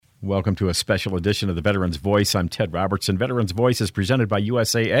Welcome to a special edition of the Veterans Voice. I'm Ted Robertson. Veterans Voice is presented by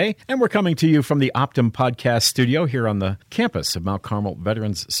USAA, and we're coming to you from the Optum Podcast Studio here on the campus of Mount Carmel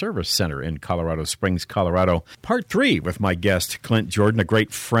Veterans Service Center in Colorado Springs, Colorado. Part 3 with my guest, Clint Jordan, a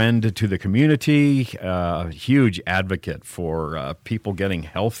great friend to the community, a huge advocate for people getting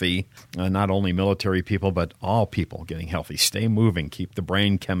healthy, not only military people, but all people getting healthy. Stay moving, keep the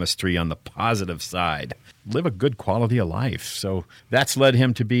brain chemistry on the positive side. Live a good quality of life. So that's led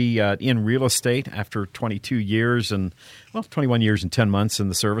him to be in real estate after 22 years and, 21 years and 10 months in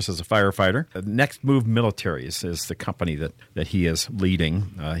the service as a firefighter. Next Move Military is the company that he is leading.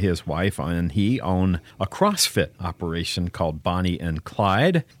 His wife and he own a CrossFit operation called Bonnie and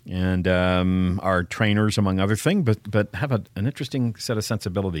Clyde and are trainers, among other things, but have an interesting set of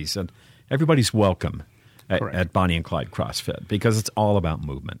sensibilities. And everybody's welcome at Bonnie and Clyde CrossFit because it's all about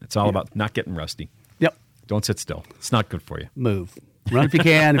movement. It's all about not getting rusty. Yep. Don't sit still. It's not good for you. Move. Run if you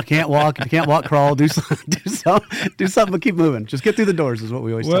can. If you can't walk, crawl. Do something, but keep moving. Just get through the doors is what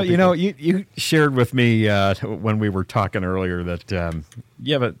we always tell people. Well, you shared with me when we were talking earlier that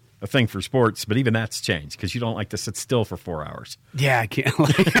you have a thing for sports, but even that's changed because you don't like to sit still for 4 hours. Yeah, I can't.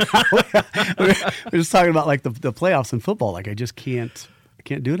 We're just talking about like the playoffs in football. Like I just can't. I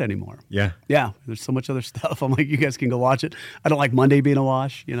can't do it anymore. Yeah. Yeah. There's so much other stuff. I'm like, you guys can go watch it. I don't like Monday being a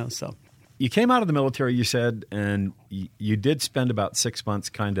wash, so. You came out of the military, you said, and you did spend about 6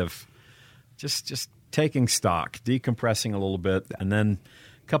 months kind of just taking stock, decompressing a little bit, and then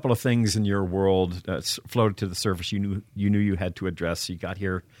a couple of things in your world floated to the surface you knew you had to address. You got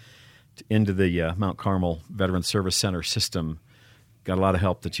here into the Mount Carmel Veterans Service Center system, got a lot of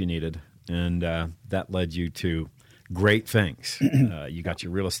help that you needed, and that led you to great things. You got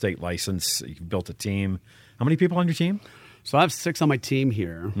your real estate license. You built a team. How many people on your team? So I have 6 on my team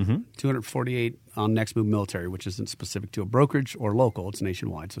here, 248 on Next Move Military, which isn't specific to a brokerage or local. It's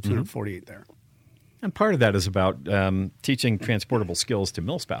nationwide, so 248 there. And part of that is about teaching transportable skills to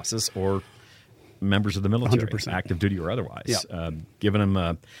mil spouses or members of the military, 100%. Active duty or otherwise, Yep. Giving them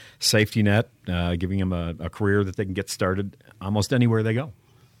a safety net, giving them a career that they can get started almost anywhere they go.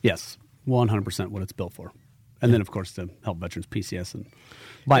 Yes, 100% what it's built for. And then, of course, to help veterans PCS and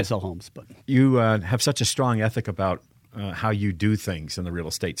buy and sell homes. But you have such a strong ethic about how you do things in the real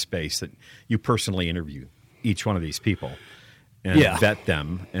estate space that you personally interview each one of these people and vet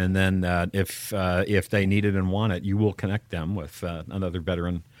them. And then if they need it and want it, you will connect them with another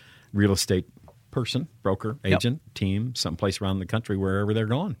veteran real estate person, broker, agent, team, someplace around the country, wherever they're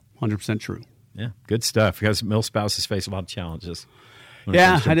going. 100% true. Yeah, good stuff. Because mil spouses face a lot of challenges.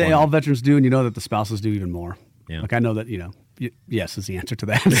 Yeah, all veterans do, and you know that the spouses do even more. Yeah. Like I know that, yes is the answer to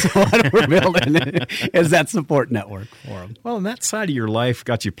that. So what we're building is that support network for them. Well, and that side of your life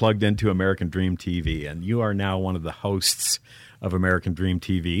got you plugged into American Dream TV, and you are now one of the hosts of American Dream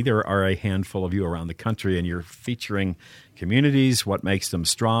TV. There are a handful of you around the country, and you're featuring communities, what makes them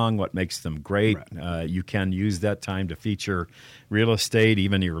strong, what makes them great. Right. You can use that time to feature real estate,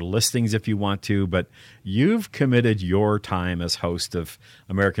 even your listings if you want to, but you've committed your time as host of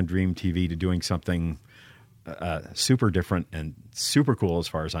American Dream TV to doing something super different and super cool as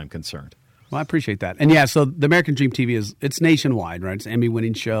far as I'm concerned. Well, I appreciate that. And so the American Dream TV it's nationwide, right? It's an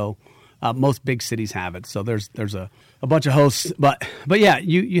Emmy-winning show. Most big cities have it. So there's a bunch of hosts. But yeah,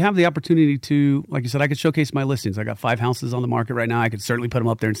 you have the opportunity to, like you said, I could showcase my listings. I got 5 houses on the market right now. I could certainly put them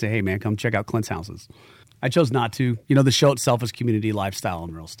up there and say, hey, man, come check out Clint's houses. I chose not to. The show itself is community, lifestyle,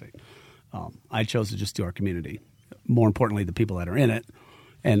 and real estate. I chose to just do our community. More importantly, the people that are in it.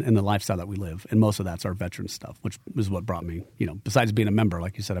 And the lifestyle that we live. And most of that's our veteran stuff, which is what brought me, besides being a member,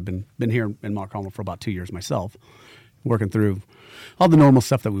 like you said, I've been here in Mount Carmel for about 2 years myself, working through all the normal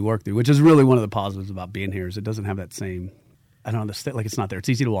stuff that we work through, which is really one of the positives about being here is it doesn't have that same, I don't know, like it's not there. It's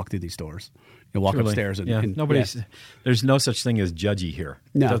easy to walk through these doors. You walk upstairs and there's no such thing as judgy here.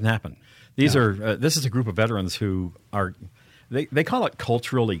 No. It doesn't happen. This is a group of veterans who are, They call it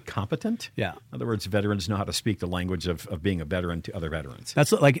culturally competent. Yeah. In other words, veterans know how to speak the language of being a veteran to other veterans.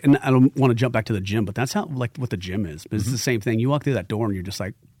 That's and I don't want to jump back to the gym, but that's how what the gym is. But it's the same thing. You walk through that door and you're just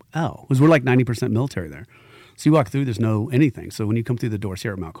like, oh, because we're like 90% military there. So you walk through, there's no anything. So when you come through the doors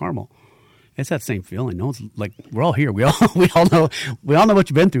here at Mount Carmel, it's that same feeling. No one's like, we're all here. We all know what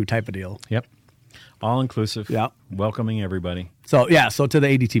you've been through type of deal. Yep. All inclusive. Yeah. Welcoming everybody. So to the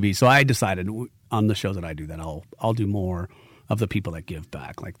ADTV. So I decided on the show that I do that I'll do more of the people that give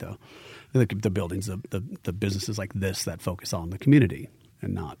back, like the buildings, the businesses like this that focus on the community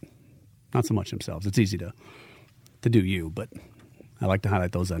and not so much themselves. It's easy to do you, but I like to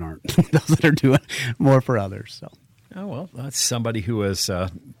highlight those that aren't, those that are doing more for others. So. Oh, well, that's somebody who has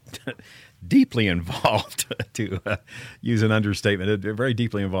deeply involved, to use an understatement, very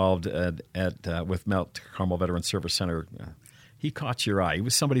deeply involved with Mount Carmel Veterans Service Center. He caught your eye. He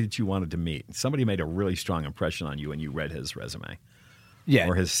was somebody that you wanted to meet. Somebody made a really strong impression on you when you read his resume. Yeah.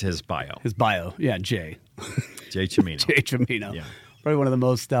 Or his bio. His bio. Yeah, Jay. Jay Cimino. Jay Cimino. Yeah. Probably one of the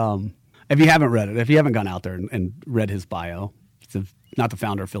most, if you haven't read it, if you haven't gone out there and read his bio, it's not the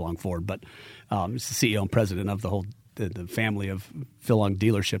founder of Phil Long Ford, but he's the CEO and president of the whole the family of Phil Long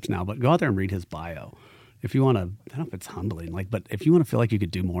dealerships now. But go out there and read his bio. If you want to, I don't know if it's humbling, but if you want to feel like you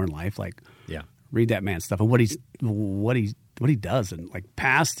could do more in life, read that man's stuff and what he does, and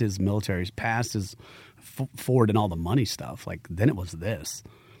past his military, past his Ford and all the money stuff. Then it was this.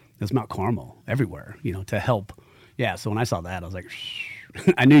 It's Mount Carmel everywhere, to help. Yeah. So when I saw that, I was like,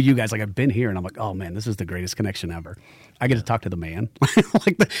 I knew you guys. I've been here, and I'm like, oh man, this is the greatest connection ever. I get to talk to the man.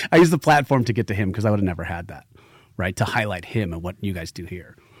 I use the platform to get to him because I would have never had that, right? To highlight him and what you guys do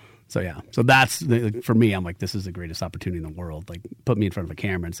here. So yeah, so that's for me. I'm like, this is the greatest opportunity in the world. Put me in front of a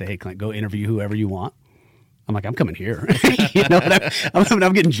camera and say, hey, Clint, go interview whoever you want. I'm like, I'm coming here.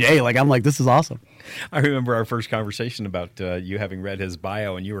 I'm getting Jay. I'm like, this is awesome. I remember our first conversation about you having read his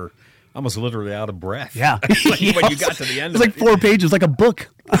bio, and you were almost literally out of breath. Yeah. When you got to the end of it. It's 4 pages, like a book.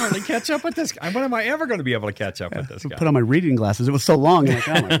 I hardly catch up with this guy. When am I ever going to be able to catch up with this guy? Put on my reading glasses. It was so long. I'm like,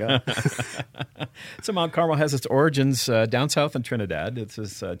 oh, my God. So Mount Carmel has its origins down south in Trinidad. This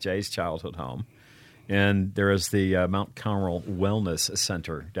is Jay's childhood home. And there is the Mount Carmel Wellness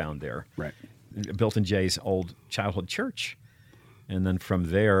Center down there. Right. Built in Jay's old childhood church. And then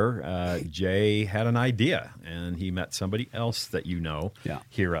from there, Jay had an idea, and he met somebody else that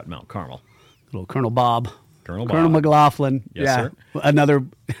here at Mount Carmel. Little Colonel Bob. Colonel McLaughlin. Yes, sir. Another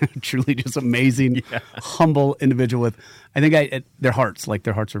truly just amazing, humble individual with, I think their hearts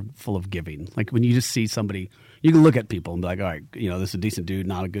are full of giving. When you just see somebody, you can look at people and be like, all right, this is a decent dude,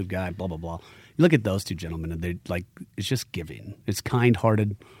 not a good guy, blah, blah, blah. You look at those two gentlemen, and they it's just giving. It's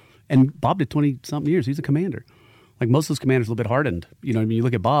kind-hearted. And Bob did 20-something years. He's a commander. Most of those commanders are a little bit hardened. You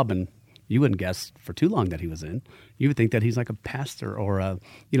look at Bob, and you wouldn't guess for too long that he was in. You would think that he's like a pastor or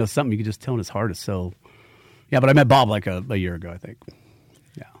something you could just tell in his heart is so. Yeah, but I met Bob a year ago, I think.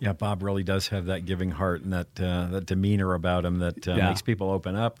 Yeah, Bob really does have that giving heart and that demeanor about him that makes people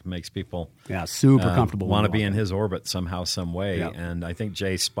open up, makes people super comfortable, want to be in his orbit somehow, some way. Yeah. And I think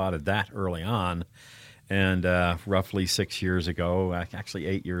Jay spotted that early on. And roughly 6 years ago, actually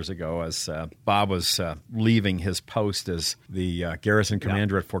 8 years ago, as Bob was leaving his post as the garrison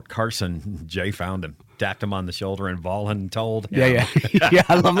commander at Fort Carson, Jay found him, tapped him on the shoulder, and voluntold him. Yeah.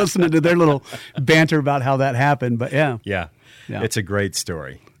 I love listening to their little banter about how that happened. But yeah. It's a great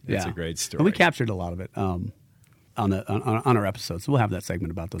story. It's a great story. And we captured a lot of it on our episodes. So we'll have that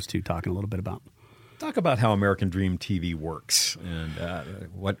segment about those two, talking a little bit about. Talk about how American Dream TV works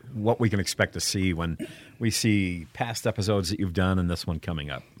and what we can expect to see when we see past episodes that you've done and this one coming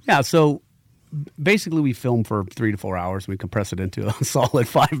up. Yeah, so basically we film for 3 to 4 hours. We compress it into a solid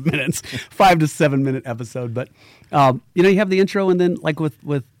 5 minutes, 5 to 7 minute episode. But, you have the intro, and then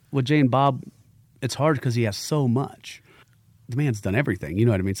with Jay and Bob, it's hard because he has so much. The man's done everything, you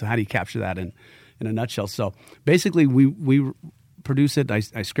know what I mean? So how do you capture that in a nutshell? So basically we produce it. I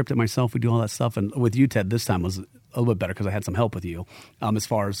script it myself. We do all that stuff. And with you, Ted, this time was a little bit better because I had some help with you as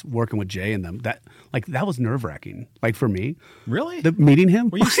far as working with Jay and them. That was nerve-wracking, for me. Really? Meeting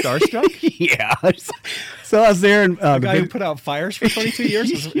him. Were you starstruck? Yeah. So I was there. And, the guy who put out fires for 22 years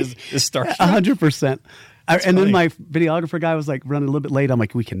is starstruck? 100%. And funny. then my videographer guy was running a little bit late. I'm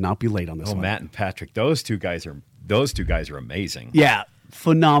like, we cannot be late on this one. Matt and Patrick, those two guys are amazing. Yeah,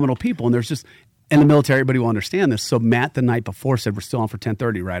 phenomenal people. And there's just... In the military, everybody will understand this. So Matt the night before said, we're still on for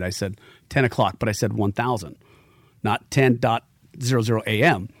 10:30, right? I said 10 o'clock, but I said 1,000, not 10.00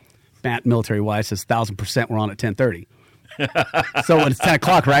 a.m. Matt, military-wise, says 1,000% we're on at 10:30. So when it's 10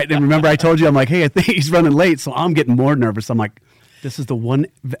 o'clock, right? And remember I told you, I'm like, hey, I think he's running late. So I'm getting more nervous. I'm like, this is the one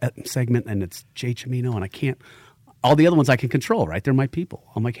segment, and it's Jay Cimino, and I can't. All the other ones I can control, right? They're my people.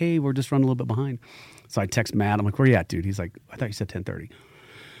 I'm like, hey, we're just running a little bit behind. So I text Matt. I'm like, where you at, dude? He's like, I thought you said 10:30.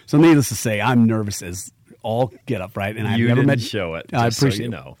 So needless to say, I'm nervous as all get up, right? And I've never met show it. I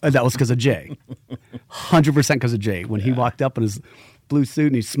appreciate it. That was because of Jay, 100% because of Jay. When he walked up in his blue suit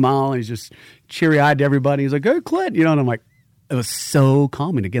and he's smiling, he's just cheery-eyed to everybody. He's like, "Hey, Clint," and I'm like, it was so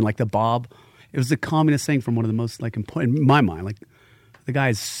calming. Again, the Bob, it was the calmingest thing from one of the most important in my mind. The guy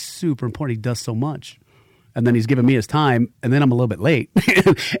is super important. He does so much, and then he's giving me his time, and then I'm a little bit late,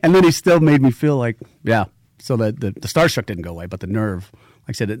 and then he still made me feel like, yeah. So the starstruck didn't go away, but the nerve.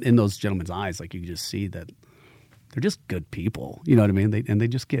 Like I said, in those gentlemen's eyes, you can just see that they're just good people. You know what I mean? They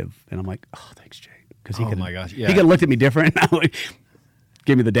just give. And I'm like, oh, thanks, Jay. Because he could have looked at me different.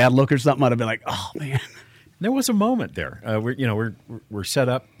 gave me the dad look or something, I'd have been like, oh man. There was a moment there. We're set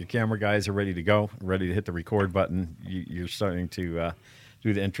up. Your camera guys are ready to go, ready to hit the record button. You're starting to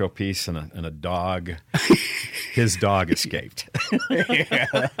do the intro piece, and a dog. His dog escaped. Yeah,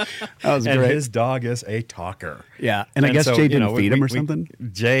 that was and great. his dog is a talker. Yeah, and I guess Jay didn't feed him or something.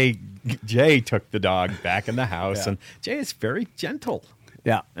 Jay took the dog back in the house, Yeah. and Jay is very gentle.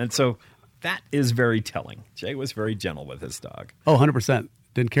 Yeah. And so that is very telling. Jay was very gentle with his dog. Oh, 100%.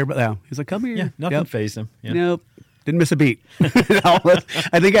 Didn't care about that. He's like, come here. Yeah, nothing Yep. fazed him. Yeah. Nope. Didn't miss a beat.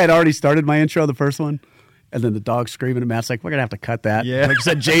 I think I had already started my intro, the first one. And then the dog screaming at me. I was like, we're going to have to cut that. Yeah. Like I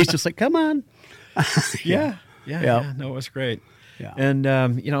said, Jay's just like, come on. Yeah. Yeah. No, it was great. Yeah. And,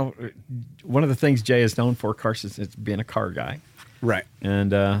 one of the things Jay is known for, of course, is being a car guy. Right.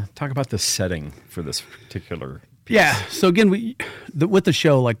 And talk about the setting for this particular piece. Yeah. So again, with the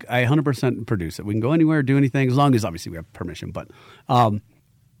show, like I 100% produce it. We can go anywhere, do anything, as long as obviously we have permission. But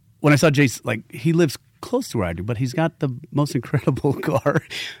when I saw Jay's, like he lives close to where I do, but he's got the most incredible car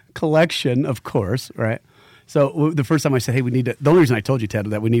collection, of course, right? So the first time I said, hey, we need to, the only reason I told you, Ted,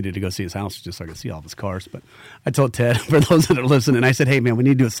 that we needed to go see his house was just so I could see all of his cars. But I told Ted, for those that are listening, I said, hey, man, we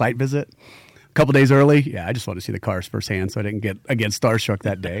need to do a site visit a couple days early. Yeah, I just wanted to see the cars firsthand so I didn't get, again, starstruck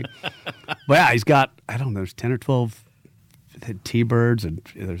that day. But yeah, he's got, I don't know, there's 10 or 12 T-Birds, and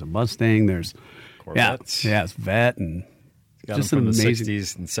there's a Mustang, there's Corvettes. Yeah, it's Vet, and Got just them an from amazing. the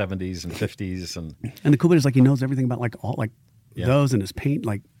 60s and 70s and 50s. And the cool bit is like he knows everything about like all like Yeah. those and his paint.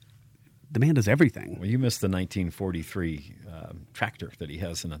 Like the man does everything. Well, you missed the 1943 tractor that he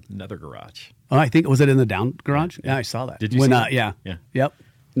has in another garage. Oh, I think was it in the down garage? Yeah, I saw that. Did you see that? Yeah. Yeah. Yep.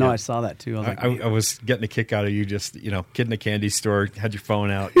 No, Yeah. I saw that too. I was like, I was getting a kick out of you just, kid in a candy store, had your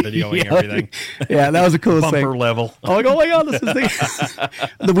phone out, videoing Yeah. everything. Yeah, that was the coolest Bumper thing. level. I'm like, oh my God, this is the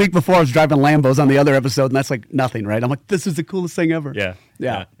the week before I was driving Lambos on the other episode, and that's like nothing, right? I'm like, this is the coolest thing ever. Yeah.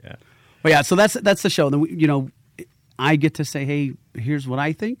 Yeah. Yeah. Well, yeah, so that's the show. Then I get to say, hey, here's what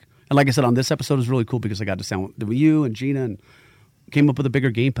I think. And like I said, on this episode is really cool because I got to sound with you and Gina and came up with a bigger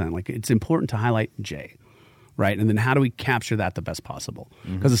game plan. Like it's important to highlight Jay, right? And then how do we capture that the best possible?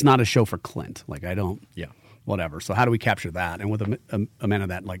 Because it's not a show for Clint. Like I don't, Yeah. whatever. So how do we capture that? And with a man of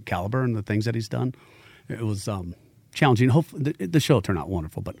that like caliber and the things that he's done, it was challenging. Hopefully, the show turned out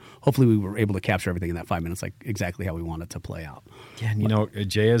wonderful, but hopefully we were able to capture everything in that 5 minutes, like exactly how we want it to play out. Yeah, and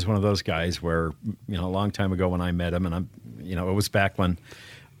Jay is one of those guys where, a long time ago when I met him, and it was back when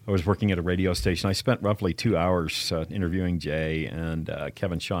I was working at a radio station. I spent roughly 2 hours interviewing Jay and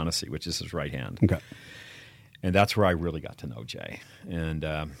Kevin Shaughnessy, which is his right hand. Okay. And that's where I really got to know Jay. And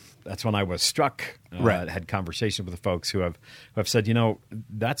that's when I was struck, Right. had conversations with the folks who have said,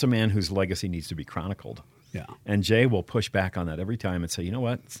 that's a man whose legacy needs to be chronicled. Yeah. And Jay will push back on that every time and say, you know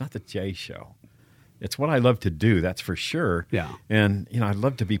what? It's not the Jay show. It's what I love to do, that's for sure. Yeah. And, I'd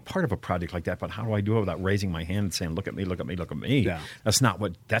love to be part of a project like that, but how do I do it without raising my hand and saying, look at me, look at me, look at me? Yeah. That's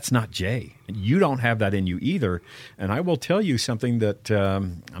not Jay. And you don't have that in you either. And I will tell you something that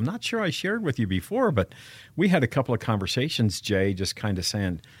I'm not sure I shared with you before, but we had a couple of conversations, Jay, just kind of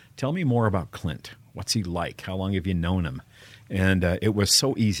saying, tell me more about Clint. What's he like? How long have you known him? And it was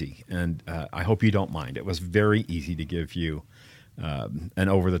so easy. And I hope you don't mind. It was very easy to give you an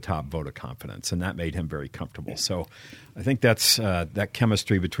over-the-top vote of confidence, and that made him very comfortable. So I think that's that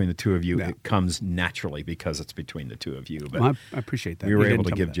chemistry between the two of you. Yeah. It comes naturally because it's between the two of you. But Well, I appreciate that. we were You able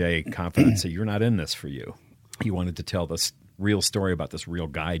didn't to tell me give that. Jay confidence that you're not in this for you. You wanted to tell this real story about this real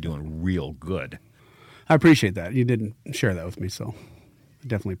guy doing real good. I appreciate that. You didn't share that with me, so I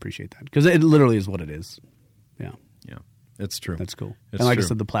definitely appreciate that because it literally is what it is. Yeah, Yeah, it's true. that's cool. It's and like true. I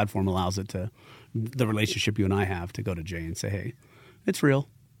said, the platform allows it to, the relationship you and I have, to go to Jay and say, hey, it's real.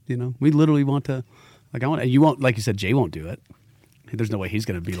 We literally want to, you won't, like you said, Jay won't do it. There's no way he's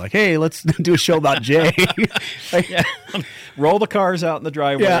going to be like, hey, let's do a show about Jay. Yeah. Roll the cars out in the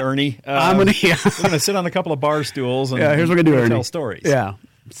driveway, Yeah. Ernie. I'm gonna, We're going to sit on a couple of bar stools and here's what we're going to do, Ernie. tell stories. Yeah.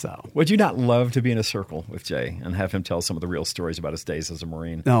 So, Would you not love to be in a circle with Jay and have him tell some of the real stories about his days as a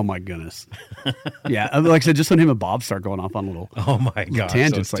Marine? oh my goodness. Yeah. Like I said, just when him and Bob start going off on little Oh, my gosh.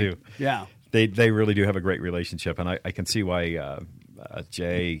 tangents, Those two. yeah. They really do have a great relationship, and I can see why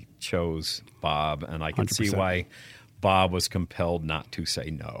Jay chose Bob, and I can see 100%. why Bob was compelled not to say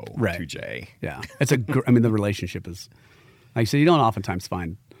no Right. to Jay. Yeah. It's the relationship is, like I said, you don't oftentimes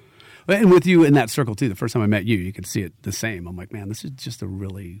find, and with you in that circle too, the first time I met you, you could see it the same. I'm like, man, this is just a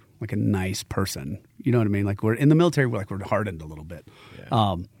really, like a nice person. You know what I mean? Like we're in the military, we're hardened a little bit.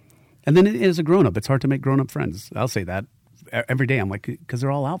 Yeah. And then as a grown up, it's hard to make grown up friends. I'll say that every day. I'm like, because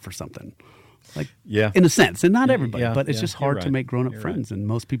they're all out for something. Like, Yeah. in a sense, and not everybody, Yeah, but it's yeah, just you're hard to right. make grown up You're friends. And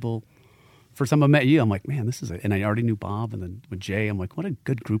most people first time I met you, I'm like, man, this is and I already knew Bob, and then with Jay, I'm like, what a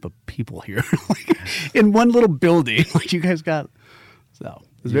good group of people here, like, in one little building. Like you guys got, so I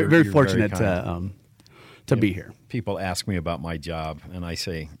was very fortunate to be here. People ask me about my job, and I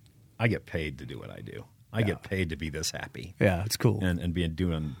say, I get paid to do what I do. I get paid to be this happy. Yeah, it's cool. And being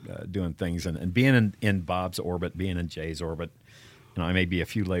doing things and being in Bob's orbit, being in Jay's orbit. I may be a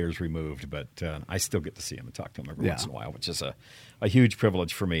few layers removed, but I still get to see him and talk to him every once in a while, which is a huge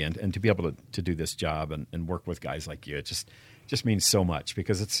privilege for me. And to be able to do this job and work with guys like you, it just means so much,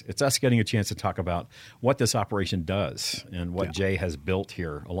 because it's us getting a chance to talk about what this operation does and what Jay has built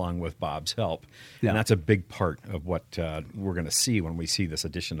here along with Bob's help. And that's a big part of what we're going to see when we see this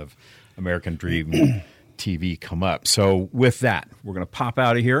edition of American Dream TV come up. So with that, we're going to pop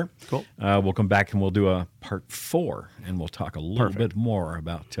out of here. Cool. We'll come back and we'll do a part 4, and we'll talk a little bit more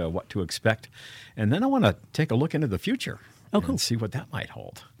about what to expect. And then I want to take a look into the future. Oh, cool. And see what that might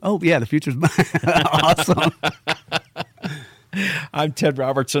hold. Oh, yeah, the future's awesome. I'm Ted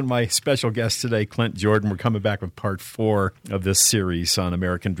Robertson. My special guest today, Clint Jordan. We're coming back with part 4 of this series on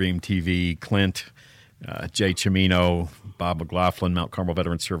American Dream TV. Clint, Jay Cimino, Bob McLaughlin, Mount Carmel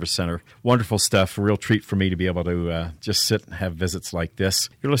Veterans Service Center. Wonderful stuff. A real treat for me to be able to just sit and have visits like this.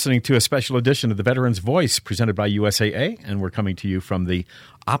 You're listening to a special edition of The Veterans Voice presented by USAA, and we're coming to you from the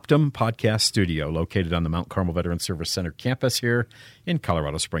Optum Podcast Studio located on the Mount Carmel Veterans Service Center campus here in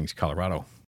Colorado Springs, Colorado.